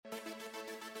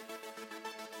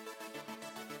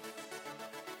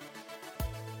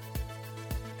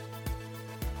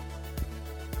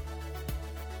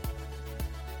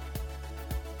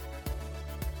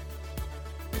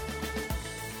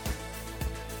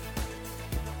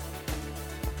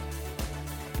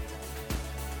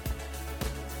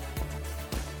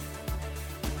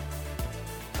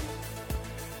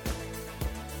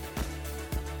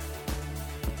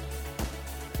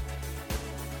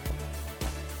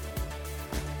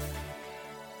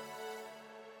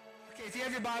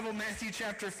have your Bible, Matthew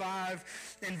chapter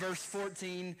 5 and verse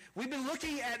 14. We've been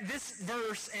looking at this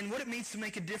verse and what it means to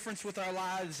make a difference with our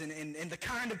lives and the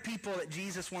kind of people that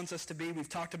Jesus wants us to be. We've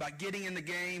talked about getting in the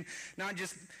game, not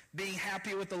just being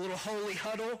happy with a little holy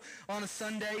huddle on a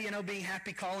Sunday, being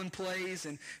happy calling plays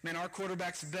and, man, our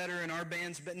quarterback's better and our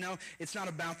band's better. No, it's not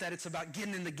about that. It's about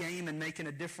getting in the game and making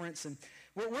a difference. And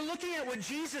we're looking at what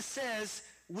Jesus says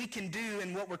we can do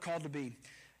and what we're called to be.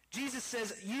 Jesus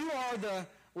says, you are the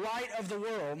light of the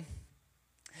world.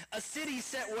 A city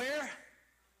set where?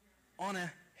 On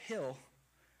a hill.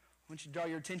 I want you to draw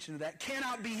your attention to that.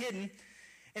 Cannot be hidden.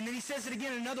 And then he says it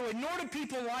again another way. Nor do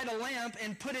people light a lamp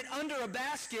and put it under a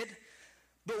basket,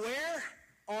 but where?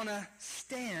 On a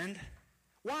stand.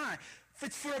 Why?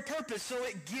 It's for a purpose, so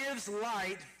it gives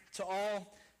light to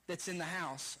all that's in the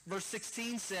house. Verse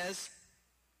 16 says,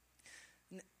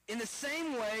 in the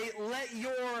same way, let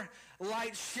your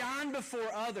light shine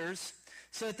before others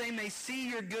so that they may see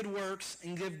your good works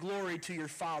and give glory to your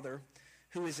Father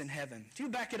who is in heaven. If you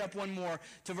back it up one more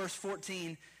to verse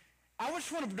 14, I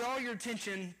just want to draw your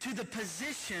attention to the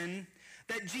position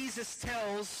that Jesus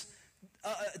tells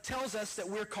us that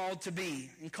we're called to be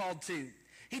and called to.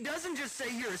 He doesn't just say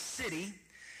you're a city.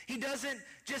 He doesn't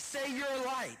just say you're a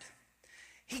light.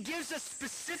 He gives us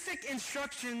specific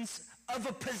instructions of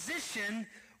a position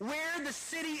where the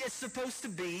city is supposed to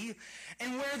be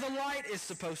and where the light is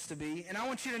supposed to be. And I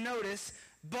want you to notice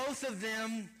both of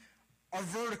them are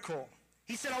vertical.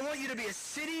 He said, I want you to be a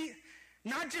city,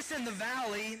 not just in the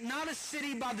valley, not a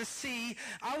city by the sea.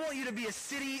 I want you to be a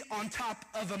city on top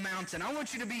of a mountain. I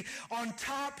want you to be on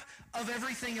top of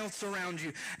everything else around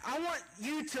you. I want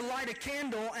you to light a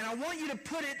candle, and I want you to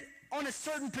put it on a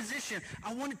certain position.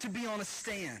 I want it to be on a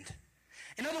stand.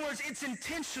 In other words, it's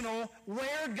intentional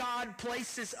where God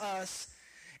places us,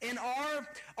 and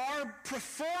our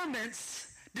performance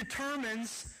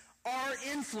determines our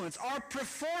influence. Our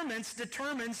performance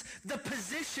determines the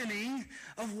positioning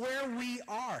of where we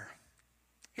are.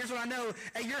 Here's what I know.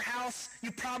 At your house,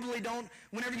 you probably don't,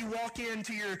 whenever you walk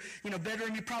into your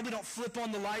bedroom, you probably don't flip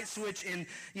on the light switch and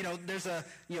there's a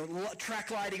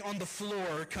track lighting on the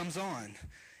floor comes on.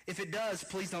 If it does,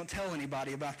 please don't tell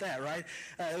anybody about that, right?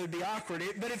 It would be awkward.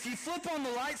 But if you flip on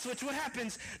the light switch, what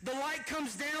happens? The light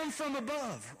comes down from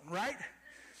above, right?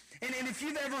 And if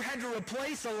you've ever had to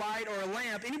replace a light or a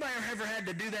lamp, anybody ever had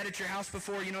to do that at your house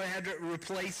before? They had to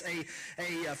replace a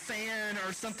fan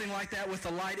or something like that with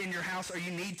a light in your house, or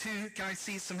you need to? Can I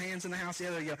see some hands in the house?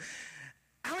 Yeah, there you go.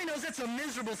 How many knows that's a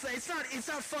miserable thing? It's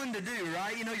not fun to do,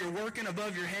 right? You're working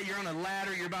above your head. You're on a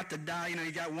ladder. You're about to die.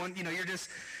 You got one. You're just,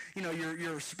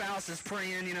 your spouse is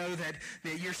praying.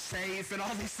 That you're safe and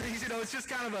all these things. It's just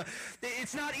kind of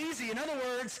it's not easy. In other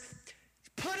words,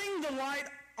 putting the light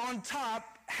on top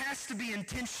has to be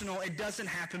intentional. It doesn't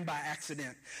happen by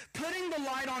accident. Putting the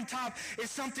light on top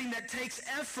is something that takes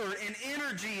effort and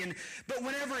energy, but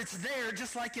whenever it's there,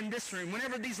 just like in this room,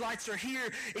 whenever these lights are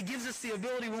here, it gives us the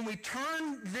ability, when we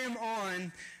turn them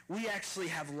on, we actually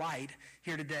have light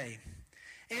here today.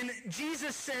 And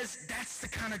Jesus says, that's the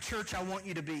kind of church I want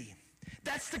you to be.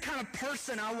 That's the kind of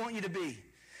person I want you to be.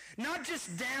 Not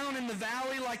just down in the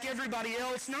valley like everybody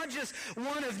else, not just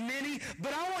one of many,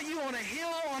 but I want you on a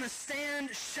hill, on a stand,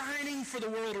 shining for the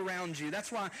world around you.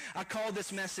 That's why I call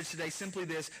this message today simply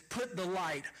this: put the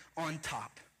light on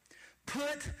top.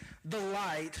 Put the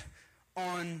light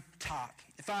on top.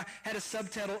 If I had a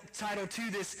subtitle to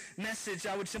this message,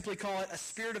 I would simply call it A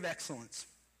Spirit of Excellence.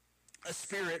 A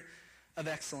Spirit of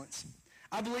Excellence.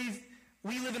 I believe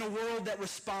we live in a world that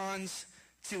responds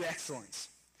to excellence.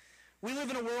 We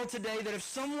live in a world today that if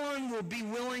someone will be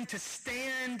willing to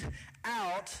stand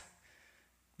out,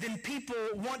 then people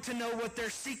want to know what their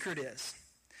secret is.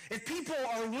 If people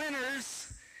are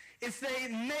winners, if they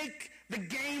make the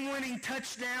game-winning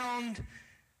touchdown,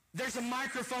 there's a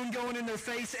microphone going in their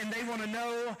face and they want to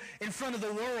know in front of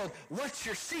the world, what's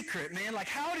your secret, man? Like,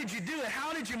 how did you do it?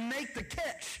 How did you make the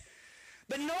catch?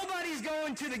 But nobody's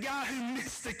going to the guy who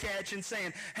missed the catch and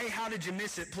saying, hey, how did you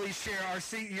miss it? Please share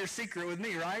your secret with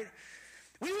me, right?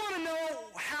 We want to know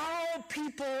how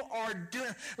people are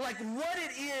doing, like what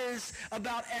it is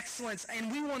about excellence,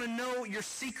 and we want to know your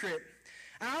secret.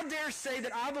 And I dare say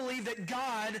that I believe that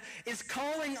God is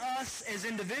calling us as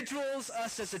individuals,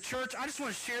 us as a church. I just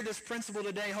want to share this principle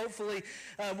today, hopefully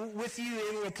with you.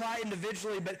 It will apply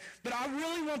individually, but I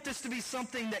really want this to be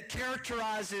something that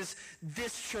characterizes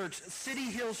this church, City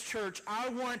Hills Church. I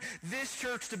want this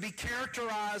church to be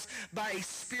characterized by a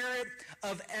spirit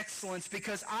of excellence,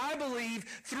 because I believe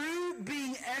through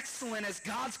being excellent as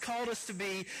God's called us to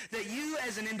be, that you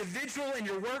as an individual in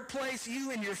your workplace,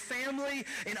 you and your family,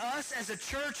 and us as a church,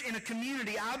 church in a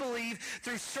community, I believe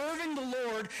through serving the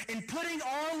Lord and putting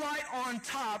our light on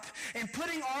top and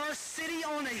putting our city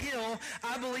on a hill,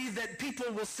 I believe that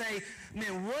people will say,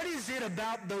 man, what is it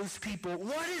about those people?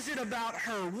 What is it about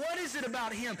her? What is it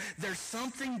about him? There's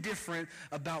something different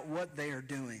about what they are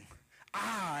doing.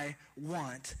 I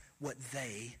want what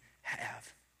they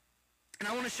have. And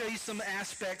I want to show you some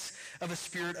aspects of a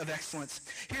spirit of excellence.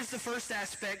 Here's the first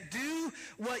aspect. Do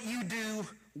what you do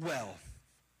well.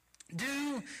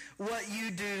 Do what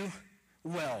you do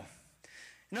well.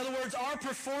 In other words, our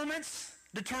performance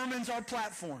determines our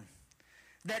platform.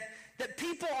 That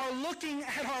people are looking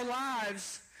at our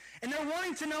lives and they're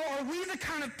wanting to know, are we the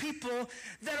kind of people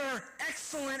that are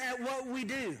excellent at what we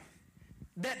do?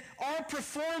 That our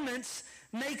performance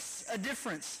makes a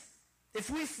difference. If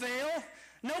we fail,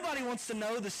 nobody wants to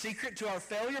know the secret to our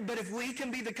failure, but if we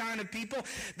can be the kind of people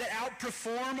that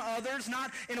outperform others,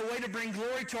 not in a way to bring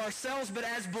glory to ourselves, but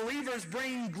as believers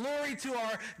bring glory to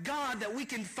our God, that we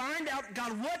can find out,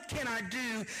 God, what can I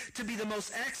do to be the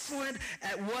most excellent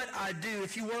at what I do?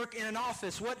 If you work in an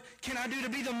office, what can I do to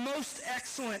be the most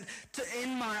excellent in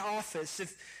my office?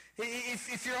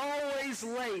 If you're always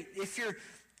late, if you're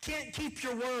can't keep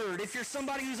your word, if you're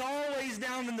somebody who's always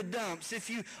down in the dumps, if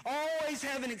you always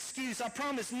have an excuse, I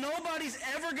promise nobody's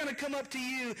ever going to come up to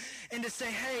you and to say,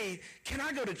 hey, can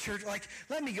I go to church? Like,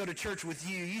 let me go to church with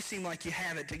you. You seem like you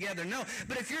have it together. No,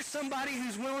 but if you're somebody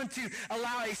who's willing to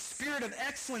allow a spirit of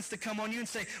excellence to come on you and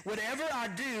say, whatever I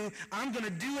do, I'm going to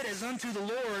do it as unto the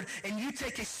Lord, and you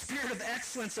take a spirit of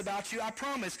excellence about you, I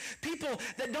promise, people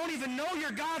that don't even know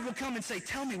your God will come and say,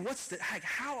 tell me,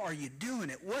 how are you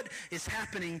doing it? What is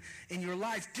happening in your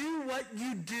life? Do what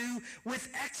you do with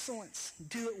excellence.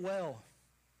 Do it well.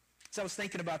 So I was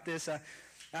thinking about this.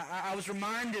 I was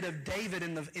reminded of David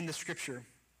in the scripture.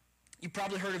 You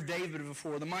probably heard of David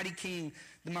before, the mighty king,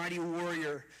 the mighty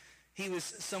warrior. He was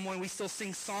someone, we still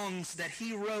sing songs that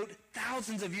he wrote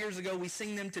thousands of years ago. We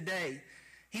sing them today.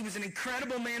 He was an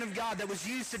incredible man of God that was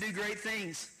used to do great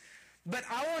things. But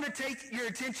I want to take your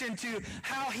attention to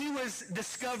how he was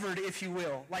discovered, if you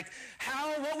will. Like,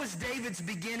 what was David's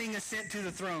beginning ascent to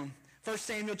the throne? 1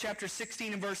 Samuel chapter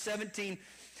 16 and verse 17.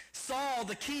 Saul,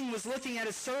 the king, was looking at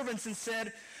his servants and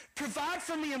said, provide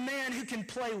for me a man who can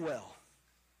play well.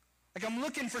 Like, I'm not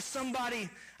looking for somebody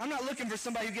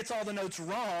who gets all the notes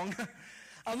wrong.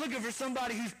 I'm looking for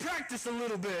somebody who's practiced a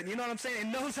little bit, you know what I'm saying,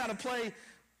 and knows how to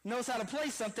play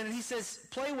something. And he says,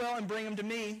 play well and bring him to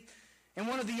me. And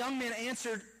one of the young men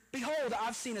answered, behold,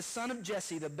 I've seen a son of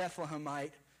Jesse, the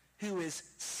Bethlehemite, who is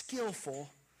skillful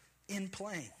in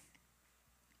playing. You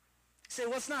say,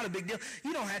 well, it's not a big deal.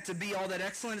 You don't have to be all that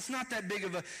excellent. It's not that big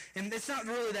and it's not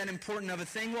really that important of a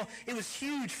thing. Well, it was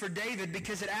huge for David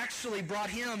because it actually brought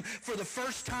him for the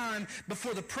first time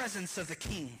before the presence of the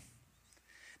king.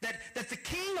 That the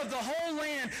king of the whole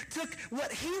land took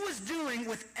what he was doing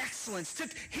with excellence,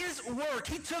 took his work,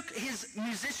 he took his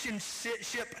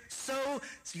musicianship so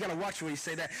you got to watch when you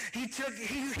say that. He took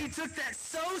that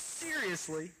so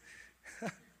seriously.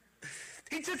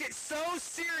 He took it so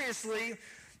seriously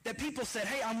that people said,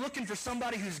 hey, I'm looking for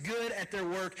somebody who's good at their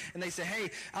work. And they say, hey,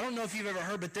 I don't know if you've ever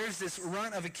heard, but there's this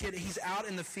runt of a kid. He's out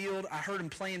in the field. I heard him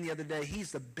playing the other day.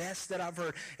 He's the best that I've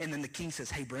heard. And then the king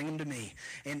says, hey, bring him to me.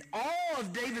 And all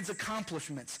of David's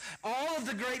accomplishments, all of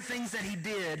the great things that he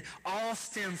did, all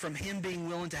stem from him being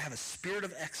willing to have a spirit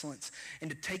of excellence and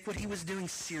to take what he was doing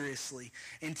seriously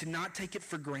and to not take it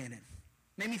for granted.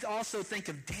 Made me also think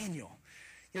of Daniel.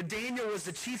 You know, Daniel was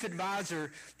the chief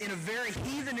advisor in a very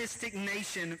heathenistic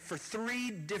nation for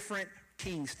 3 different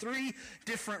kings, 3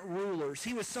 different rulers.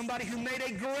 He was somebody who made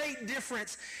a great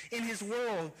difference in his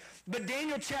world. But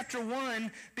Daniel chapter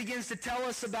 1 begins to tell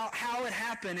us about how it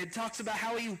happened. It talks about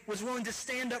how he was willing to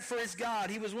stand up for his God.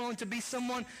 He was willing to be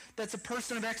someone that's a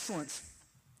person of excellence.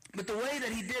 But the way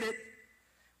that he did it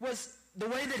was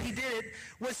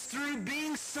through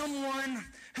being someone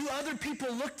who other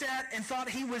people looked at and thought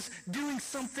he was doing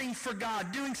something for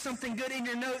God, doing something good. In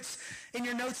your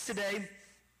notes today,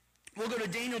 we'll go to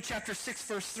Daniel chapter 6,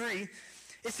 verse 3.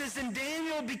 It says, then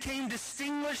Daniel became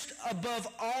distinguished above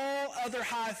all other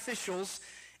high officials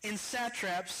and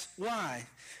satraps. Why?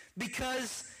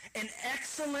 Because an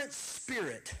excellent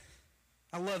spirit,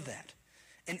 I love that,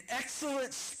 an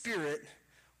excellent spirit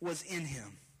was in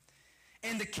him.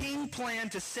 And the king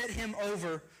planned to set him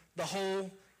over the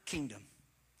whole kingdom.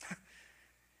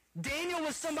 Daniel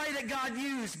was somebody that God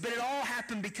used, but it all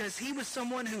happened because he was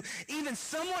someone who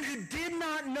did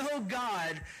not know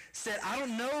God said, I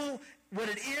don't know what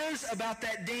it is about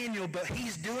that Daniel, but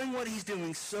he's doing what he's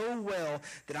doing so well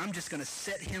that I'm just going to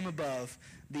set him above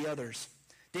the others.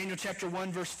 Daniel chapter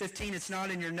 1, verse 15, it's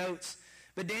not in your notes,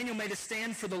 But Daniel made a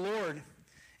stand for the Lord.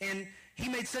 And he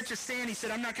made such a stand, he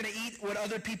said, I'm not going to eat what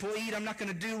other people eat. I'm not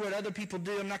going to do what other people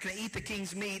do. I'm not going to eat the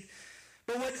king's meat.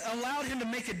 But what allowed him to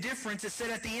make a difference, it said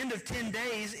at the end of 10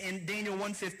 days in Daniel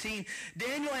 1:15,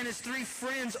 Daniel and his 3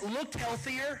 friends looked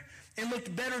healthier and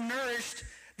looked better nourished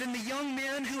than the young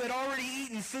men who had already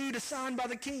eaten food assigned by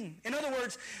the king. In other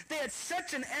words, they had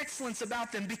such an excellence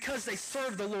about them because they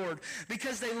served the Lord,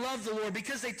 because they loved the Lord,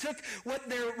 because they took what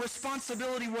their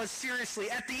responsibility was seriously.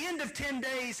 At the end of 10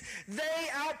 days, they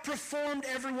outperformed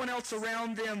everyone else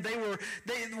around them.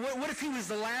 What if he was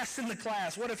the last in the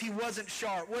class? What if he wasn't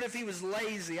sharp? What if he was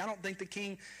lazy? I don't think the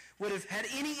king would have had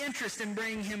any interest in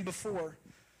bringing him before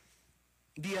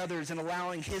the others and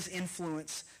allowing his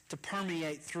influence to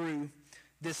permeate through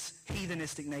this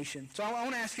heathenistic nation. So I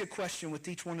want to ask you a question with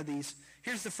each one of these.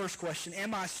 Here's the first question.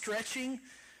 Am I stretching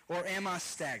or am I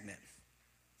stagnant?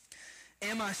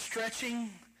 Am I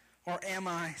stretching or am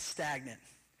I stagnant?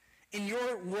 In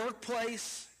your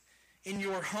workplace, in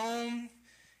your home,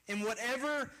 in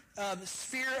whatever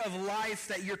sphere of life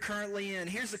that you're currently in,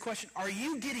 here's the question. Are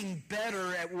you getting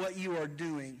better at what you are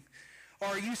doing? Or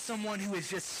are you someone who is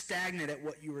just stagnant at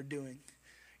what you are doing?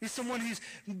 You're someone who's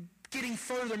getting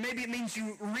further. Maybe it means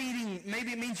you reading.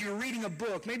 Maybe it means you're reading a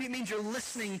book. Maybe it means you're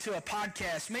listening to a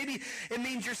podcast. Maybe it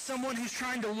means you're someone who's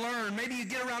trying to learn. Maybe you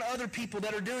get around other people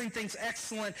that are doing things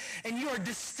excellent, and you are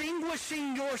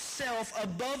distinguishing yourself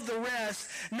above the rest,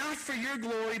 not for your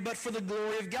glory, but for the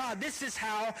glory of God. This is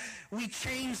how we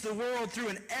change the world, through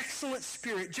an excellent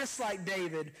spirit, just like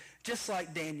David, just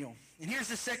like Daniel. And here's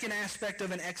the second aspect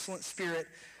of an excellent spirit.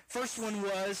 First one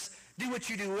was do what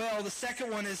you do well. The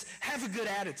second one is have a good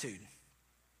attitude.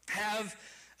 Have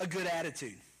a good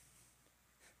attitude.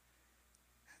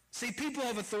 See, people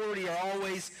of authority are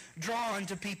always drawn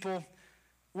to people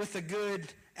with a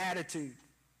good attitude.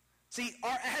 See,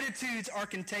 our attitudes are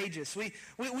contagious. We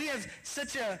have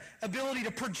such an ability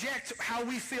to project how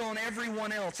we feel on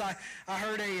everyone else. I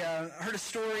heard a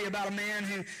story about a man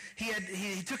who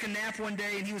he took a nap one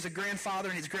day, and he was a grandfather,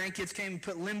 and his grandkids came and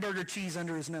put Limburger cheese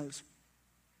under his nose.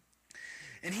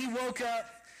 And he woke up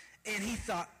and he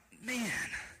thought, man,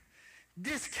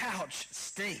 this couch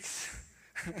stinks.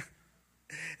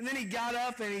 And then he got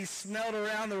up and he smelled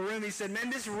around the room. He said,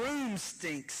 man, this room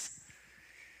stinks.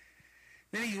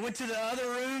 Then he went to the other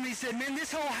room. He said, man,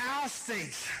 this whole house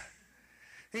stinks.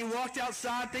 And he walked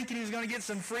outside thinking he was going to get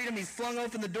some freedom. He flung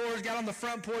open the doors, got on the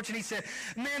front porch, and he said,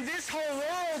 man, this whole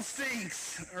world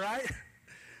stinks, right?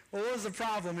 Well, what was the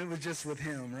problem? It was just with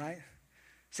him, right?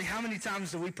 See, how many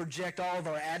times do we project all of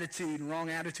our attitude and wrong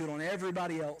attitude on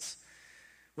everybody else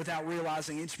without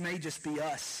realizing it may just be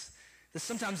us? That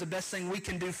sometimes the best thing we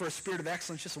can do for a spirit of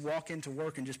excellence is just to walk into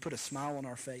work and just put a smile on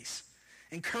our face.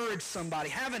 Encourage somebody.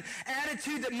 Have an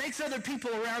attitude that makes other people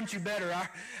around you better.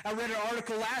 I read an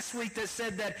article last week that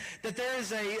said that there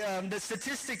is that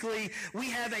statistically we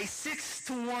have a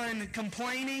 6-to-1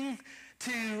 complaining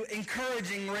to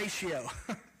encouraging ratio.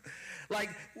 Like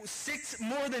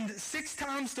more than 6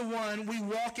 times to 1, we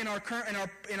walk in our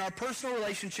personal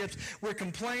relationships. We're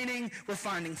complaining. We're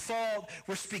finding fault.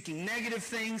 We're speaking negative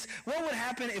things. What would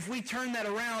happen if we turned that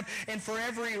around, and for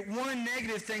every one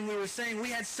negative thing we were saying,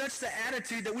 we had such the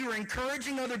attitude that we were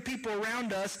encouraging other people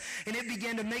around us, and it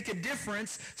began to make a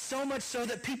difference, so much so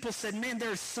that people said, man,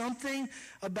 there's something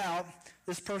about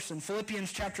this person.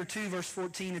 Philippians chapter 2, verse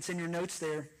 14, it's in your notes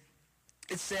there.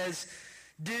 It says,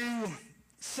 do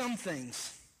some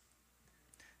things.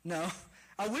 No,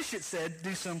 I wish it said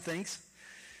do some things,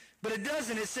 but it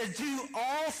doesn't. It said do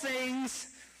all things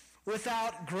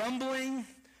without grumbling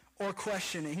or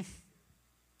questioning.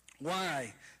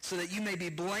 Why? So that you may be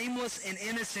blameless and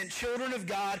innocent children of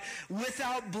God,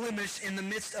 without blemish in the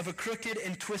midst of a crooked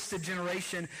and twisted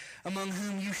generation, among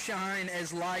whom you shine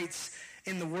as lights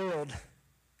in the world.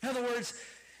 In other words,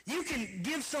 you can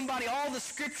give somebody all the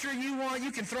scripture you want.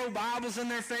 You can throw Bibles in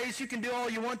their face. You can do all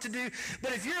you want to do.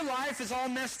 But if your life is all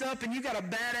messed up and you got a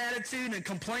bad attitude and a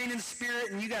complaining spirit,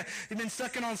 and you've been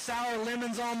sucking on sour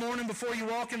lemons all morning before you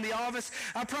walk in the office,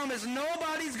 I promise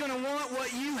nobody's going to want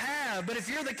what you have. But if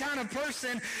you're the kind of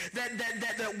person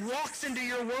that walks into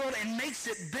your world and makes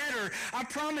it better, I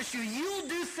promise you'll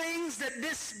do things that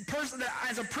this person, that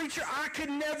as a preacher, I could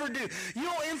never do.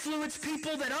 You'll influence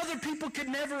people that other people could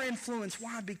never influence.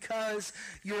 Why? Because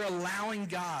you're allowing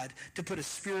God to put a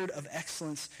spirit of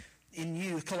excellence in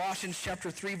you. Colossians chapter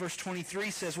 3, verse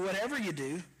 23 says, whatever you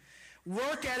do,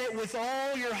 work at it with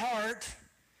all your heart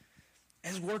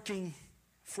as working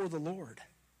for the Lord.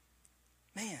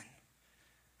 Man,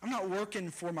 I'm not working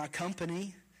for my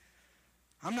company.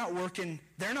 I'm not working,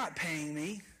 they're not paying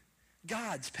me.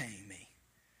 God's paying me.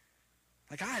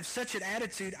 Like, I have such an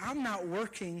attitude, I'm not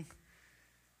working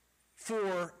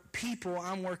for people,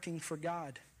 I'm working for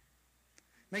God.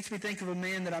 Makes me think of a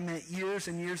man that I met years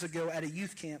and years ago at a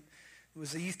youth camp. It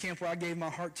was a youth camp where I gave my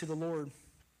heart to the Lord.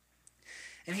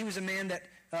 And he was a man that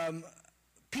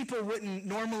people wouldn't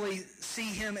normally see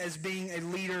him as being a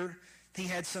leader. He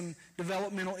had some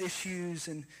developmental issues,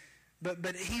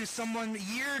 but he was someone,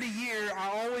 year to year,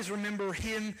 I always remember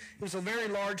him. It was a very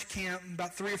large camp,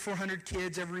 about 300 or 400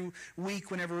 kids every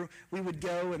week whenever we would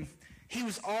go. And he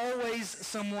was always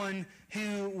someone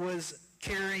who was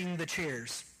carrying the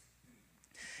chairs.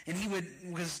 And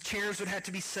because chairs would have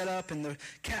to be set up and the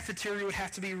cafeteria would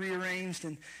have to be rearranged.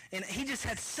 And he just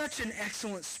had such an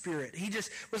excellent spirit. He just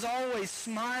was always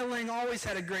smiling, always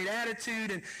had a great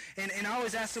attitude. And I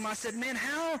always asked him, I said, man,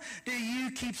 how do you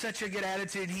keep such a good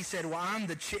attitude? And he said, well,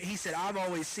 he said, I've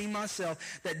always seen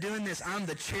myself that doing this, I'm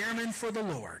the chairman for the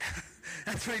Lord.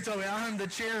 That's what he told me. I'm the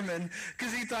chairman,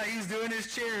 because he thought he was doing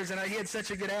his chairs, and he had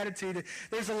such a good attitude.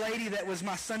 There's a lady that was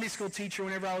my Sunday school teacher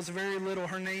whenever I was very little.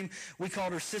 Her name, we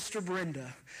called her Sister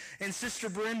Brenda. And Sister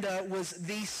Brenda was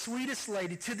the sweetest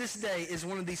lady. To this day, is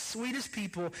one of the sweetest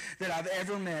people that I've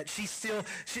ever met.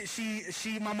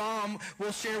 My mom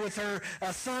will share with her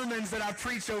sermons that I've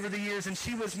preached over the years, and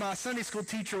she was my Sunday school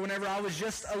teacher whenever I was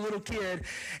just a little kid.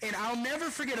 And I'll never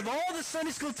forget, of all the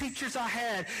Sunday school teachers I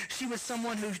had, she was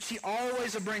someone who she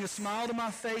always would bring a smile to my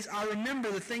face. I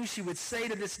remember the things she would say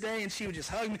to this day, and she would just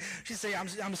hug me. She'd say,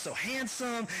 I'm so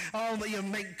handsome.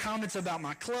 Make comments about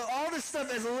my clothes. All this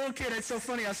stuff as a little kid. It's so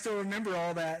funny. I still remember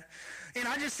all that. And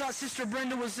I just thought Sister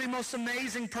Brenda was the most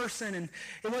amazing person. And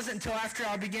it wasn't until after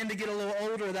I began to get a little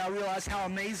older that I realized how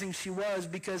amazing she was,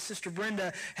 because Sister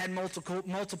Brenda had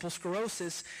multiple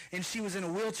sclerosis, and she was in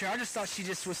a wheelchair. I just thought she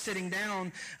just was sitting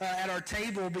down at our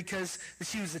table because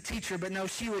she was a teacher. But no,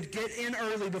 she would get in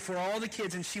early before all the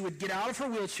kids, and she would get out of her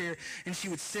wheelchair, and she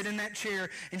would sit in that chair,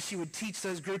 and she would teach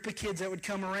those group of kids that would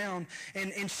come around.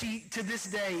 And she, to this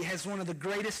day, has one of the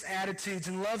greatest attitudes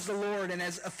and loves the Lord and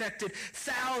has affected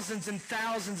thousands and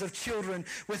thousands of children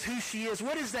with who she is.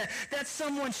 What is that? That's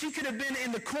someone, she could have been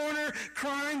in the corner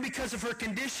crying because of her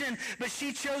condition, but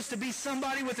she chose to be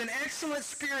somebody with an excellent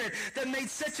spirit that made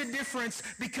such a difference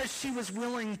because she was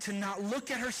willing to not look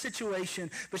at her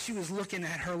situation, but she was looking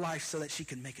at her life so that she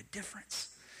could make a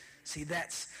difference. See,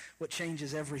 that's what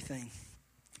changes everything.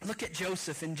 Look at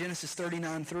Joseph in Genesis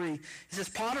 39:3. It says,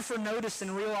 Potiphar noticed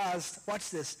and realized, watch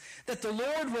this, that the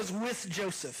Lord was with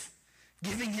Joseph,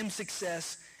 giving him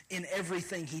success in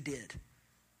everything he did.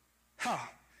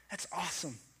 That's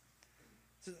awesome.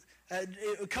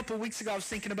 A couple of weeks ago, I was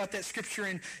thinking about that scripture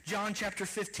in John chapter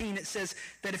 15. It says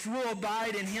that if we will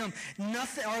abide in him,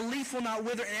 nothing, our leaf will not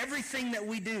wither, and everything that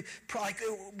we do,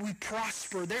 we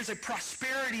prosper. There's a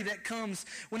prosperity that comes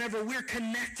whenever we're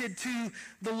connected to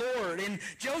the Lord. And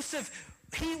Joseph,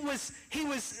 he was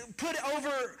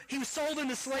sold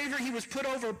into slavery. He was put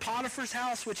over Potiphar's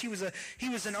house, which he was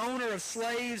an owner of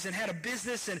slaves and had a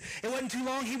business, and it wasn't too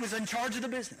long he was in charge of the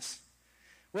business.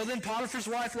 Well, then Potiphar's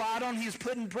wife lied on him. He was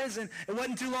put in prison. It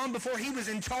wasn't too long before he was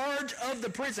in charge of the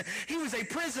prison. He was a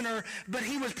prisoner, but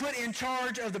he was put in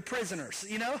charge of the prisoners,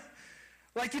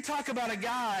 Like, you talk about a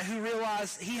guy who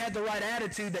realized he had the right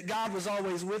attitude, that God was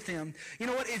always with him. You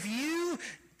know what? If you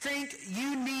think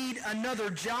you need another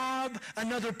job,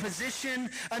 another position,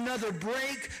 another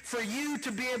break for you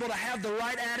to be able to have the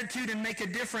right attitude and make a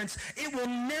difference, it will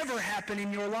never happen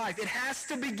in your life. It has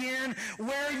to begin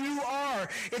where you are.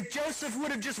 If Joseph would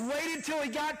have just waited till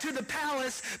he got to the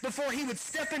palace before he would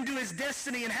step into his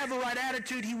destiny and have the right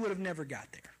attitude, he would have never got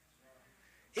there.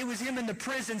 It was him in the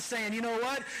prison saying, you know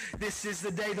what? This is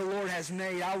the day the Lord has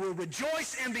made. I will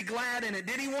rejoice and be glad in it.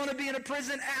 Did he want to be in a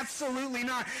prison? Absolutely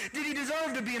not. Did he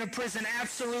deserve to be in a prison?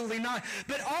 Absolutely not.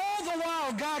 But all the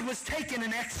while, God was taking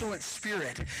an excellent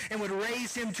spirit and would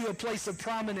raise him to a place of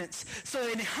prominence. So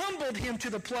it humbled him to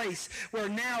the place where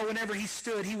now, whenever he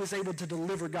stood, he was able to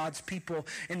deliver God's people.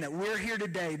 And that we're here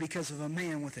today because of a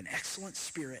man with an excellent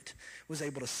spirit was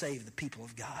able to save the people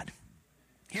of God.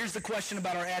 Here's the question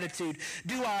about our attitude.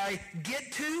 Do I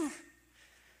get to?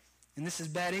 And this is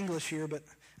bad English here, but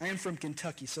I am from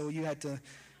Kentucky, so you you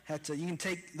can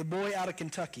take the boy out of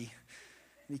Kentucky.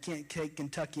 You can't take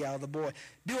Kentucky out of the boy.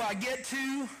 Do I get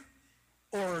to,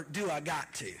 or do I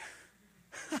got to?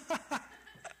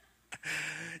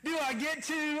 Do I get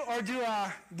to, or do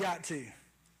I got to?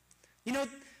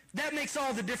 That makes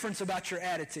all the difference about your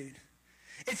attitude.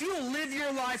 If you'll live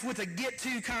your life with a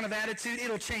get-to kind of attitude,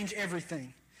 it'll change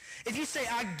everything. If you say,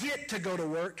 I get to go to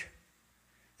work,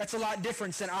 that's a lot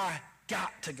different than I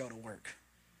got to go to work.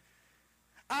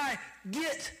 I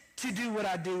get to do what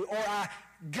I do, or I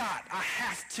I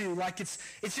have to, like it's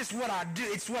just what I do,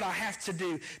 it's what I have to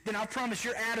do, then I promise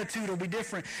your attitude will be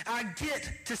different. I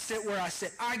get to sit where I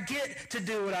sit. I get to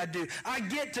do what I do. I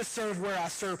get to serve where I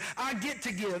serve. I get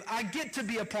to give. I get to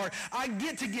be a part. I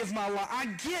get to give my life. I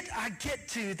get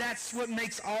to. That's what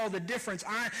makes all the difference.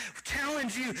 I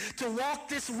challenge you to walk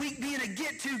this week being a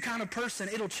get-to kind of person.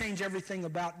 It'll change everything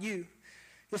about you.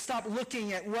 You'll stop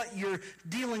looking at what you're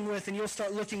dealing with, and you'll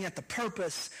start looking at the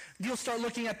purpose. You'll start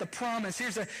looking at the promise.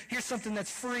 Here's something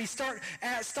that's free. Stop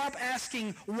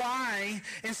asking why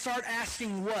and start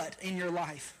asking what in your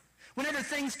life. Whenever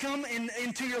things come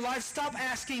into your life, stop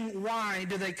asking why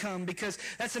do they come, because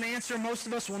that's an answer most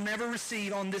of us will never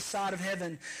receive on this side of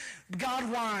heaven.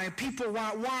 God, why? People,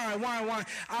 why?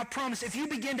 I promise, if you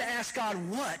begin to ask God,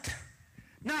 what?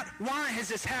 Not why has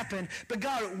this happened, but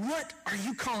God, what are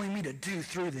you calling me to do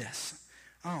through this?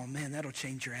 Oh man, that'll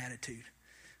change your attitude,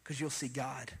 because you'll see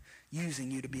God using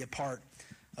you to be a part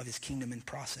of his kingdom and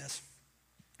process.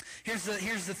 Here's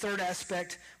the third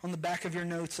aspect on the back of your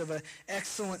notes of an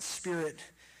excellent spirit.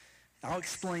 I'll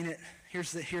explain it.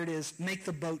 Here it is. Make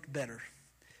the boat better.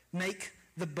 Make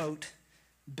the boat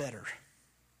better.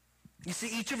 You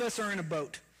see, each of us are in a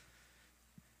boat.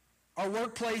 Our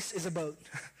workplace is a boat.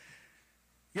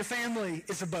 Your family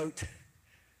is a boat.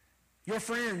 Your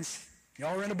friends,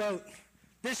 y'all are in a boat.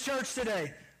 This church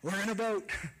today, we're in a boat.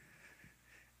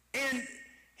 And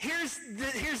here's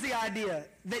the idea,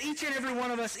 that each and every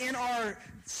one of us in our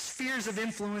spheres of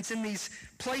influence, in these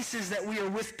places that we are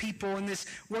with people, in this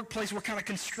workplace, we're kind of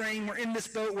constrained. We're in this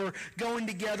boat. We're going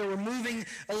together. We're moving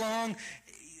along.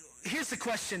 Here's the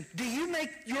question. Do you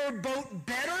make your boat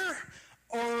better,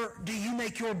 or do you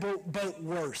make your boat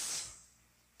worse?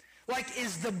 Like,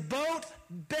 is the boat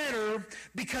better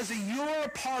because you're a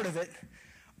part of it,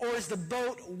 or is the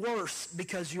boat worse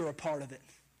because you're a part of it?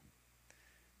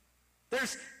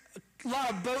 There's a lot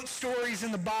of boat stories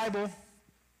in the Bible.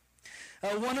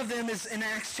 One of them is in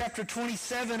Acts chapter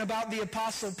 27 about the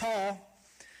Apostle Paul.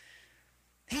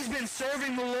 He's been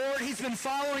serving the Lord. He's been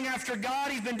following after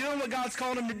God. He's been doing what God's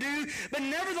called him to do. But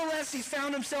nevertheless, he's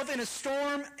found himself in a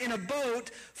storm in a boat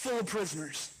full of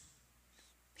prisoners.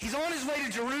 He's on his way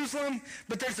to Jerusalem,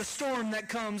 but there's a storm that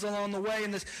comes along the way.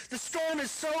 And the storm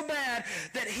is so bad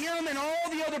that him and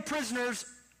all the other prisoners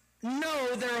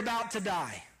know they're about to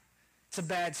die. It's a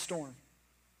bad storm.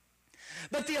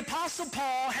 But the Apostle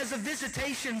Paul has a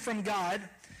visitation from God.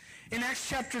 In Acts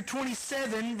chapter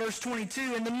 27, verse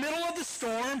 22, in the middle of the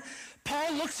storm,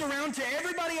 Paul looks around to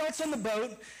everybody else on the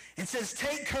boat and says,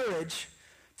 "Take courage,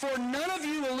 for none of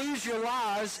you will lose your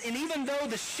lives, and even though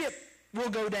the ship will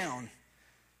go down."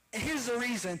 And here's the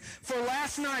reason. For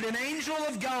last night, an angel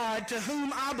of God to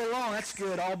whom I belong, that's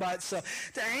good all by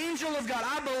itself. The angel of God,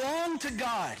 I belong to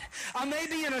God. I may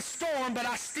be in a storm, but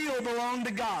I still belong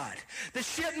to God. The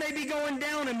ship may be going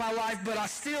down in my life, but I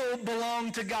still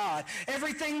belong to God.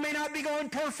 Everything may not be going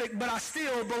perfect, but I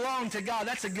still belong to God.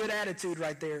 That's a good attitude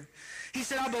right there. He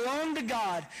said, I belong to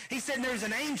God. He said, there's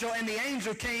an angel, and the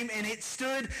angel came, and it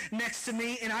stood next to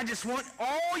me, and I just want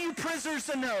all you prisoners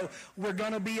to know we're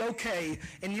going to be okay.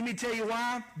 And let me tell you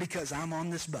why? Because I'm on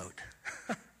this boat.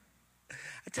 I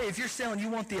tell you, if you're selling, you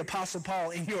want the Apostle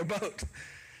Paul in your boat.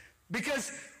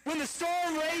 Because when the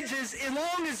storm rages, as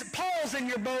long as Paul's in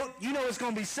your boat, you know it's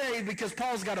going to be saved, because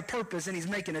Paul's got a purpose, and he's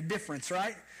making a difference,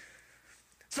 right?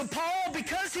 So Paul,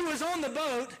 because he was on the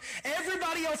boat,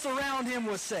 everybody else around him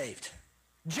was saved.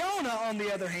 Jonah, on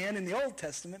the other hand, in the Old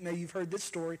Testament, maybe you've heard this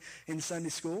story in Sunday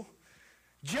school.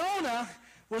 Jonah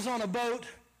was on a boat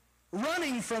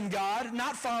running from God,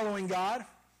 not following God,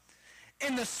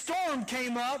 and the storm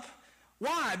came up.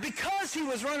 Why? Because he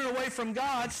was running away from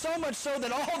God, so much so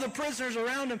that all the prisoners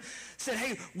around him said,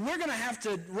 hey, we're going to have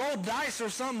to roll dice or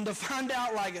something to find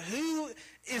out, like, who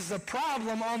is the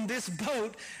problem on this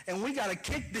boat, and we got to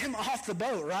kick them off the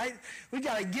boat, right? We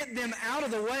got to get them out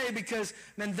of the way because,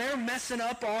 man, they're messing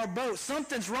up our boat.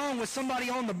 Something's wrong with somebody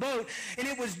on the boat, and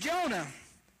it was Jonah.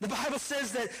 The Bible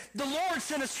says that the Lord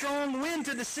sent a strong wind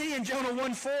to the sea in Jonah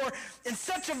 1:4, and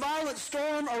such a violent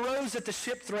storm arose that the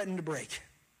ship threatened to break.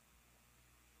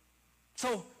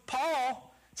 So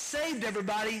Paul saved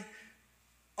everybody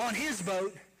on his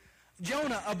boat.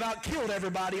 Jonah about killed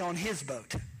everybody on his boat.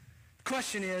 The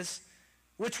question is,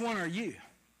 which one are you?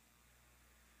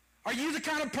 Are you the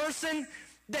kind of person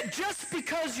that just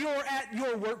because you're at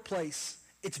your workplace,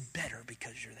 it's better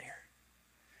because you're there?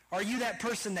 Are you that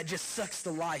person that just sucks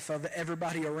the life of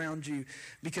everybody around you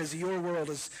because your world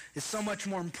is so much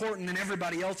more important than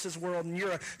everybody else's world, and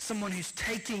you're someone who's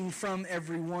taking from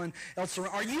everyone else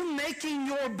around? Are you making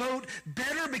your boat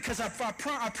better? Because I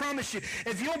promise you,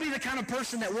 if you'll be the kind of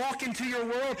person that walk into your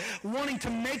world wanting to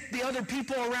make the other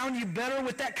people around you better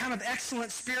with that kind of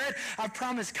excellent spirit, I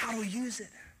promise God will use it.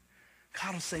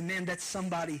 God will say, man, that's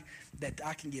somebody that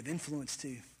I can give influence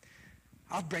to.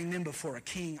 I'll bring them before a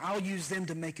king. I'll use them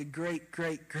to make a great,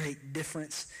 great, great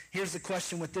difference. Here's the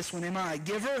question with this one. Am I a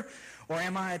giver or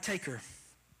am I a taker?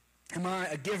 Am I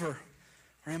a giver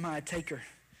or am I a taker?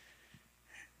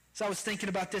 So I was thinking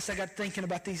about this. I got thinking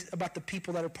about the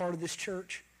people that are part of this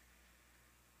church.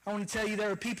 I want to tell you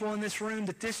there are people in this room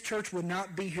that this church would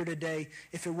not be here today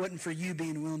if it wasn't for you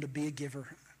being willing to be a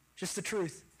giver. Just the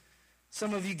truth.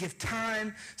 Some of you give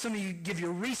time. Some of you give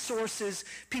your resources.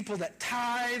 People that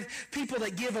tithe. People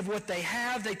that give of what they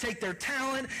have. They take their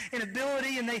talent and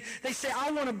ability and they say,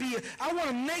 I want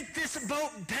to make this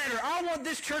boat better. I want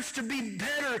this church to be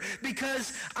better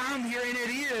because I'm here, and it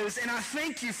is. And I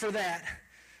thank you for that.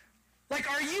 Like,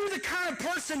 are you the kind of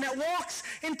person that walks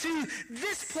into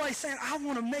this place saying, I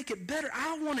want to make it better.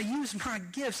 I want to use my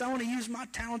gifts. I want to use my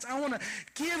talents. I want to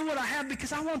give what I have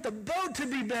because I want the boat to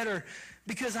be better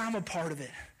because I'm a part of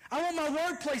it. I want my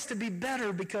workplace to be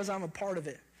better because I'm a part of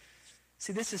it.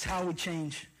 See, this is how we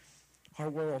change our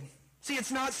world. See,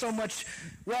 it's not so much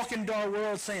walking into our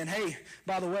world saying, hey,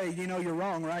 by the way, you know you're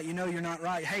wrong, right? You know you're not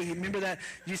right. Hey, remember that?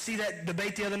 You see that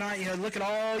debate the other night? You know, look at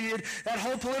that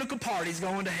whole political party's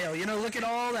going to hell. You know, look at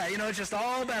all that. You know, it's just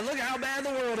all bad. Look at how bad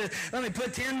the world is. Let me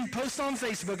put 10 posts on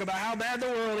Facebook about how bad the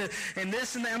world is and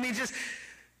this and that. I mean,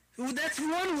 that's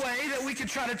one way that we could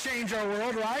try to change our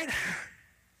world, right?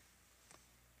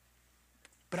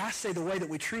 But I say the way that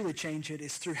we truly change it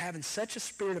is through having such a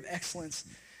spirit of excellence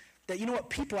that, you know what,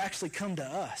 people actually come to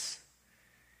us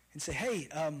and say, hey,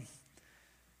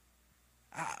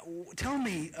 tell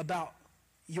me about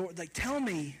tell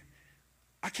me,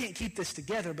 I can't keep this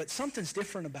together, but something's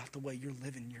different about the way you're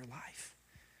living your life.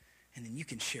 And then you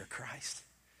can share Christ.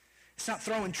 It's not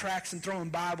throwing tracts and throwing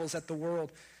Bibles at the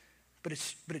world, but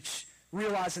it's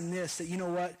realizing this, that, you know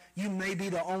what, you may be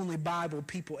the only Bible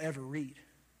people ever read.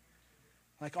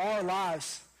 Like our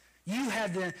lives, you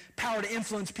have the power to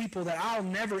influence people that I'll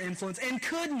never influence and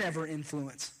could never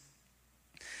influence.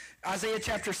 Isaiah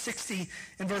chapter 60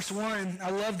 and verse 1,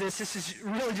 I love this. This is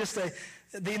really just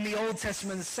in the Old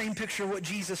Testament, the same picture of what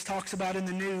Jesus talks about in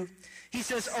the New. He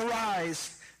says,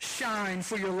 arise, shine,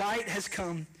 for your light has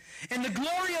come, and the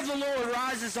glory of the Lord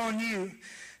rises on you.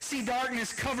 See,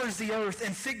 darkness covers the earth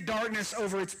and thick darkness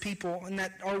over its people in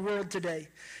our world today.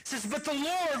 It says, but the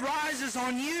Lord rises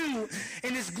on you,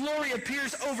 and his glory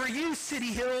appears over you, city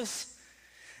hills.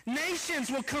 Nations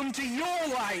will come to your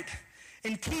light,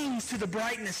 and kings to the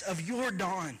brightness of your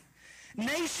dawn.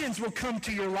 Nations will come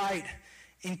to your light,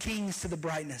 and kings to the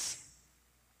brightness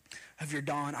of your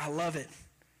dawn. I love it.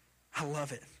 I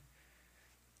love it.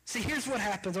 See, here's what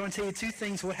happens. I want to tell you two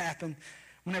things what happen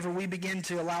whenever we begin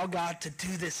to allow God to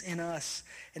do this in us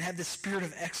and have this spirit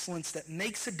of excellence that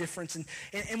makes a difference.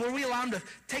 And where we allow him to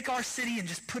take our city and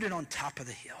just put it on top of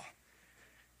the hill.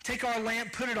 Take our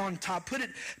lamp, put it on top. Put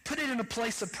it in a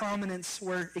place of prominence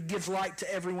where it gives light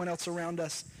to everyone else around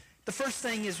us. The first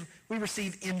thing is we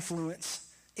receive influence.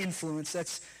 Influence.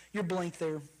 That's your blank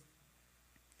there.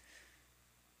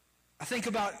 I think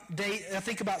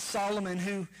about Solomon,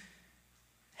 who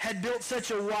had built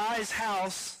such a wise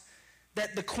house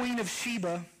that the Queen of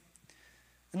Sheba,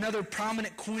 another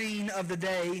prominent queen of the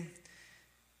day,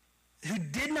 who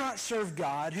did not serve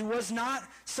God, who was not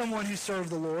someone who served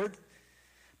the Lord,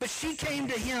 but she came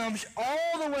to him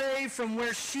all the way from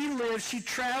where she lived. She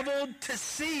traveled to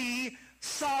see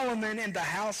Solomon and the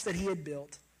house that he had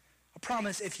built. I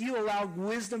promise, if you allow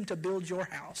wisdom to build your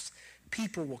house,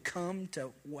 people will come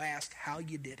to ask how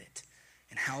you did it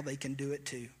and how they can do it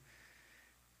too.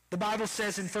 The Bible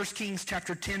says in 1 Kings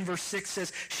chapter 10, verse 6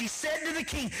 says, she said to the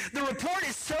king, the report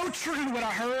is so true what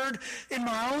I heard in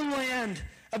my own land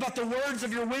about the words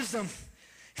of your wisdom.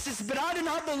 He says, but I did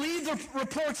not believe the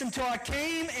reports until I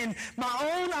came and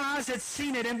my own eyes had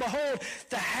seen it. And behold,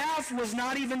 the half was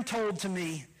not even told to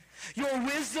me. Your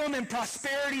wisdom and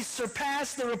prosperity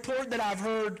surpass the report that I've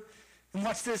heard. And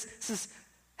watch this. It says,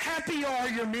 happy are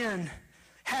your men.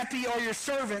 Happy are your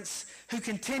servants who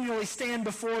continually stand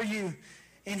before you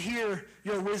and hear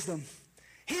your wisdom.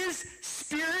 His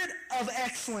spirit of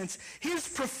excellence, his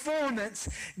performance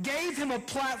gave him a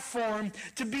platform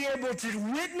to be able to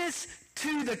witness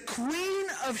to the Queen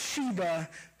of Sheba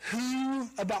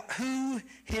about who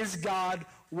his God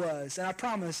was. And I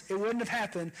promise it wouldn't have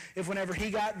happened if whenever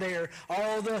he got there,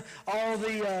 all the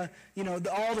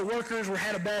workers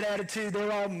had a bad attitude. They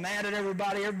were all mad at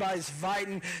everybody. Everybody's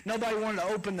fighting. Nobody wanted to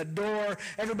open the door.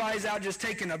 Everybody's out just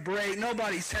taking a break.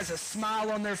 Nobody has a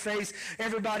smile on their face.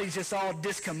 Everybody's just all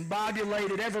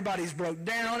discombobulated. Everybody's broke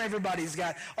down. Everybody's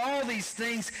got all these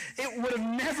things. It would have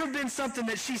never been something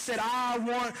that she said, I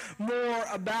want more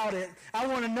about it. I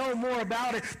want to know more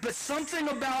about it. But something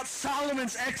about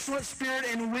Solomon's excellent spirit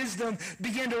and wisdom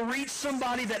began to reach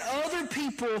somebody that other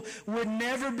people would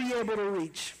never be able to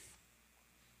reach.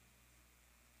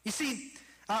 You see,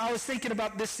 I was thinking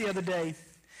about this the other day,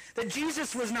 that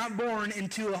Jesus was not born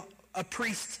into a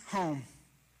priest's home.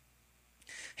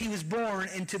 He was born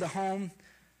into the home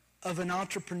of an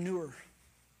entrepreneur.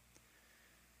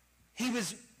 He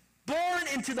was born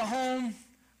into the home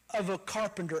of a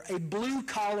carpenter, a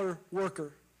blue-collar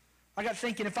worker. I got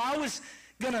thinking, if I was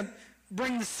going to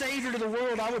bring the Savior to the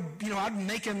world, I'd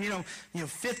make him,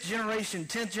 fifth generation,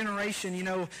 10th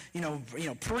generation,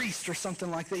 priest or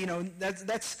something like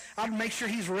that. I'd make sure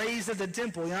he's raised at the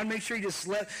temple. I'd make sure he just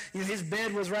slept, his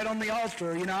bed was right on the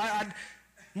altar.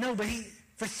 But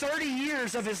for 30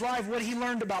 years of his life, what he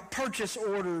learned about purchase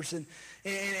orders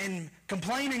and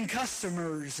complaining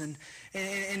customers and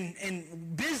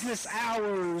business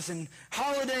hours and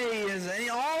holidays and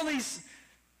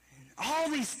all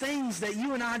these things that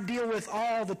you and I deal with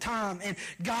all the time. And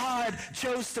God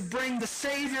chose to bring the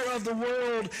Savior of the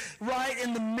world right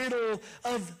in the middle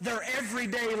of their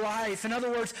everyday life. In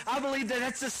other words, I believe that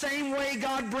that's the same way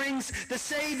God brings the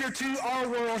Savior to our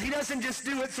world. He doesn't just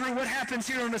do it through what happens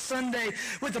here on a Sunday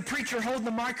with the preacher holding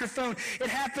the microphone. It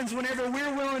happens whenever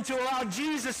we're willing to allow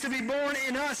Jesus to be born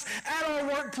in us at our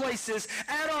workplaces,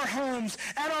 at our homes,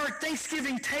 at our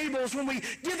Thanksgiving tables, when we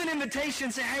give an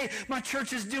invitation, say, hey, my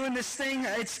church is doing this thing.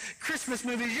 It's Christmas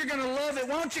movies. You're going to love it.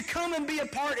 Why don't you come and be a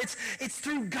part? It's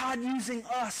through God using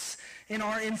us in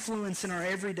our influence in our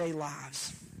everyday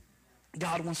lives.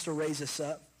 God wants to raise us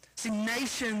up. See,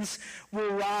 nations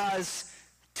will rise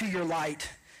to your light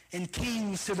and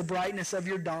kings to the brightness of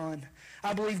your dawn.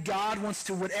 I believe God wants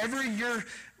to, whatever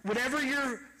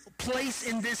your place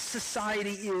in this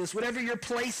society is, whatever your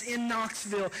place in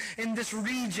Knoxville, in this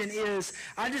region is,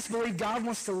 I just believe God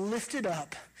wants to lift it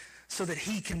up so that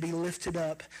he can be lifted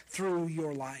up through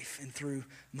your life and through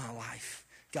my life.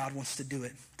 God wants to do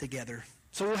it together.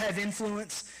 So we'll have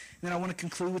influence. And then I want to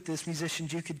conclude with this.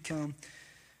 Musicians, you could come.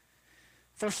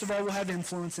 First of all, we'll have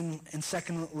influence. And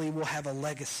secondly, we'll have a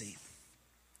legacy.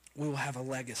 We will have a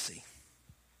legacy.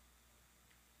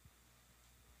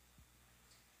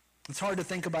 It's hard to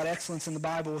think about excellence in the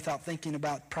Bible without thinking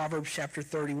about Proverbs chapter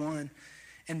 31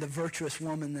 and the virtuous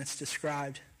woman that's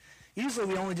described. Usually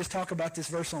we only just talk about this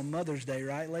verse on Mother's Day,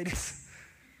 right, ladies?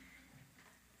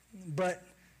 But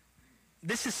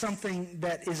this is something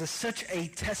that is such a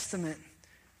testament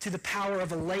to the power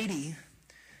of a lady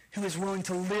who is willing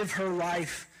to live her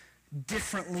life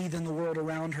differently than the world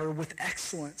around her with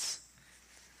excellence.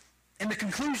 And the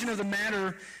conclusion of the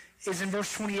matter is in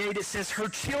verse 28. It says, her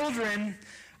children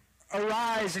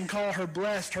arise and call her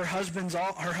blessed. Her husband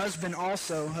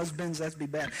also, husbands, that'd be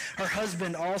bad. Her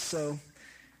husband also,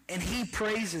 and he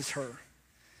praises her.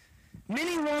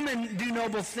 Many women do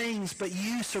noble things, but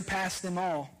you surpass them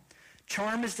all.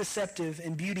 Charm is deceptive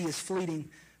and beauty is fleeting,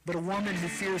 but a woman who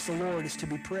fears the Lord is to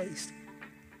be praised.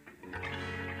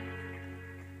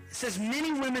 It says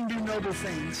many women do noble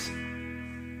things,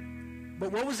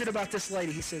 but what was it about this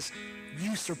lady? He says,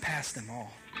 you surpass them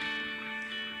all.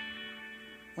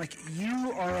 Like,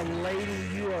 you are a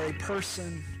lady, you are a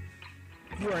person,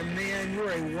 you are a man, you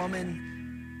are a woman.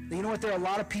 You know what? There are a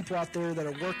lot of people out there that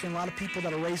are working, a lot of people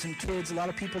that are raising kids, a lot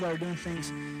of people that are doing things,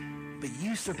 but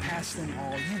you surpass them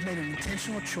all. You've made an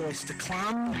intentional choice to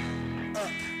climb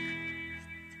up,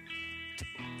 to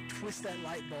twist that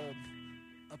light bulb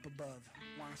up above.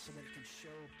 Why? So that it can show